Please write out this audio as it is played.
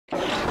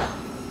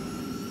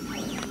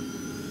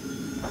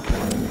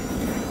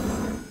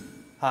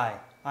Hi,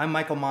 I'm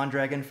Michael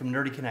Mondragon from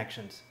Nerdy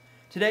Connections.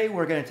 Today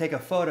we're going to take a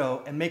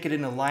photo and make it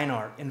into line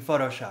art in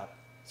Photoshop.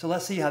 So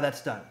let's see how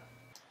that's done.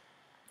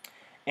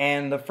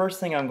 And the first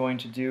thing I'm going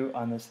to do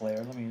on this layer,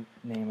 let me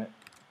name it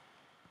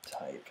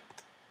type.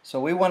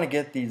 So we want to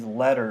get these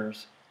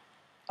letters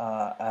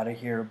out of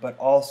here, but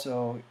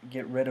also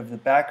get rid of the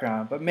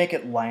background, but make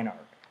it line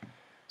art.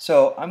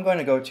 So I'm going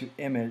to go to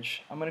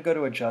Image, I'm going to go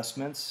to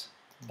Adjustments,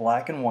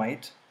 Black and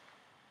White,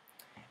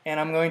 and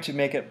I'm going to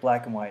make it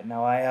black and white.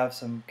 Now I have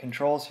some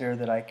controls here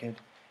that I could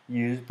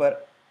use,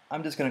 but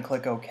I'm just going to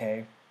click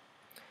OK.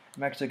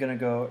 I'm actually going to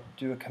go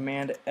do a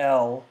Command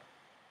L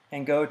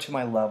and go to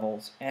my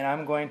levels, and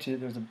I'm going to,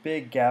 there's a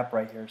big gap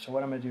right here, so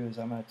what I'm going to do is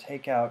I'm going to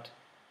take out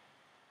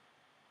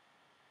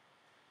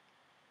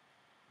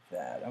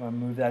that. I'm going to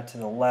move that to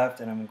the left,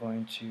 and I'm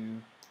going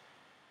to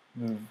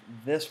move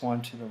this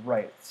one to the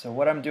right. So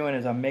what I'm doing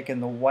is I'm making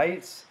the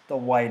whites the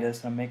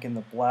whitest, and I'm making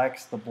the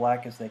blacks the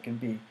blackest they can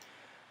be.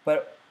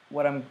 But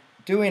what I'm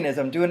doing is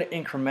I'm doing it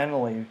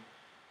incrementally,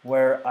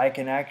 where I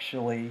can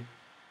actually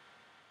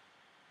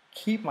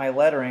keep my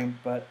lettering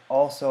but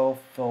also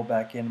fill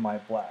back in my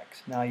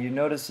blacks. Now you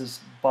notice this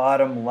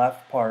bottom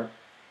left part,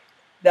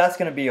 that's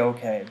going to be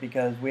okay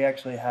because we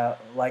actually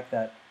like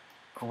that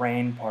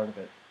grain part of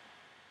it.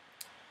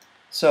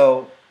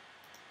 So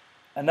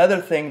another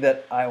thing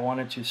that I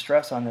wanted to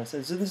stress on this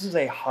is that this is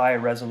a high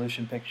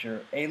resolution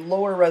picture. A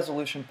lower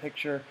resolution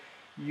picture,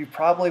 you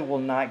probably will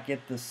not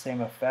get the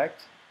same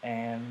effect.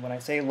 And when I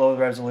say low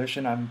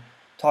resolution, I'm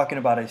talking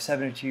about a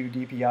 72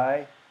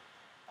 dpi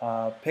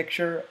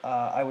picture.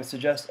 I would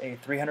suggest a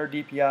 300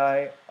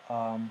 dpi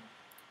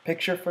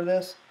picture for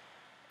this.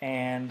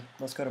 And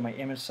let's go to my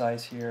image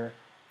size here.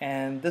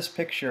 And this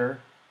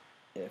picture,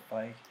 if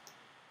I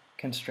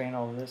constrain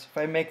all of this, if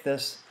I make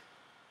this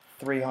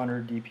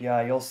 300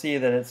 dpi, you'll see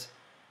that it's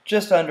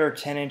just under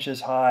 10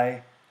 inches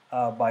high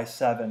by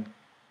 7.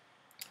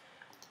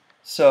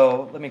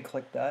 So let me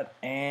click that,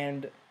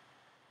 and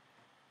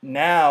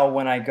now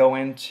when I go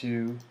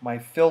into my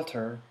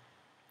filter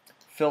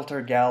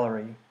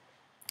gallery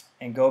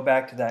and go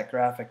back to that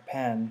graphic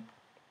pen,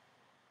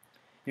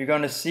 you're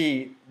going to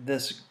see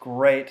this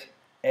great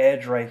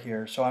edge right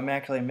here. So I'm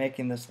actually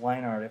making this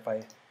line art. If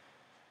I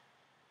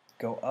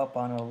go up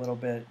on it a little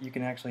bit, you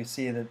can actually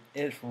see that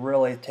it's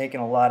really taken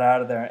a lot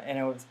out of there, and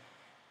it was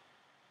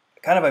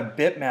kind of a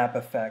bitmap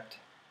effect.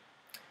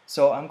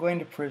 So I'm going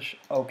to push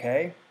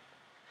OK,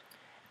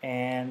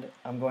 and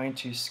I'm going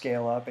to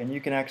scale up, and you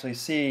can actually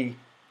see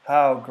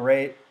how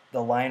great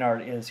the line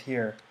art is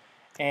here.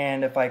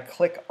 And if I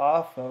click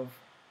off of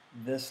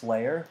this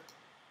layer,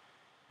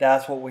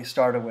 that's what we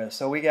started with.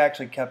 So we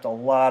actually kept a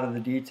lot of the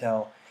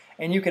detail,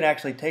 and you can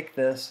actually take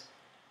this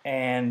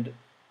and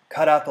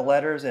cut out the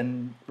letters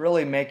and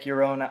really make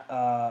your own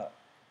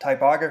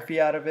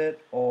typography out of it,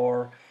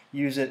 or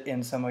use it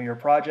in some of your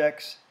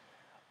projects.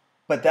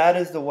 But that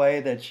is the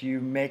way that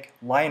you make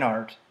line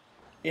art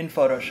in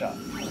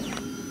Photoshop.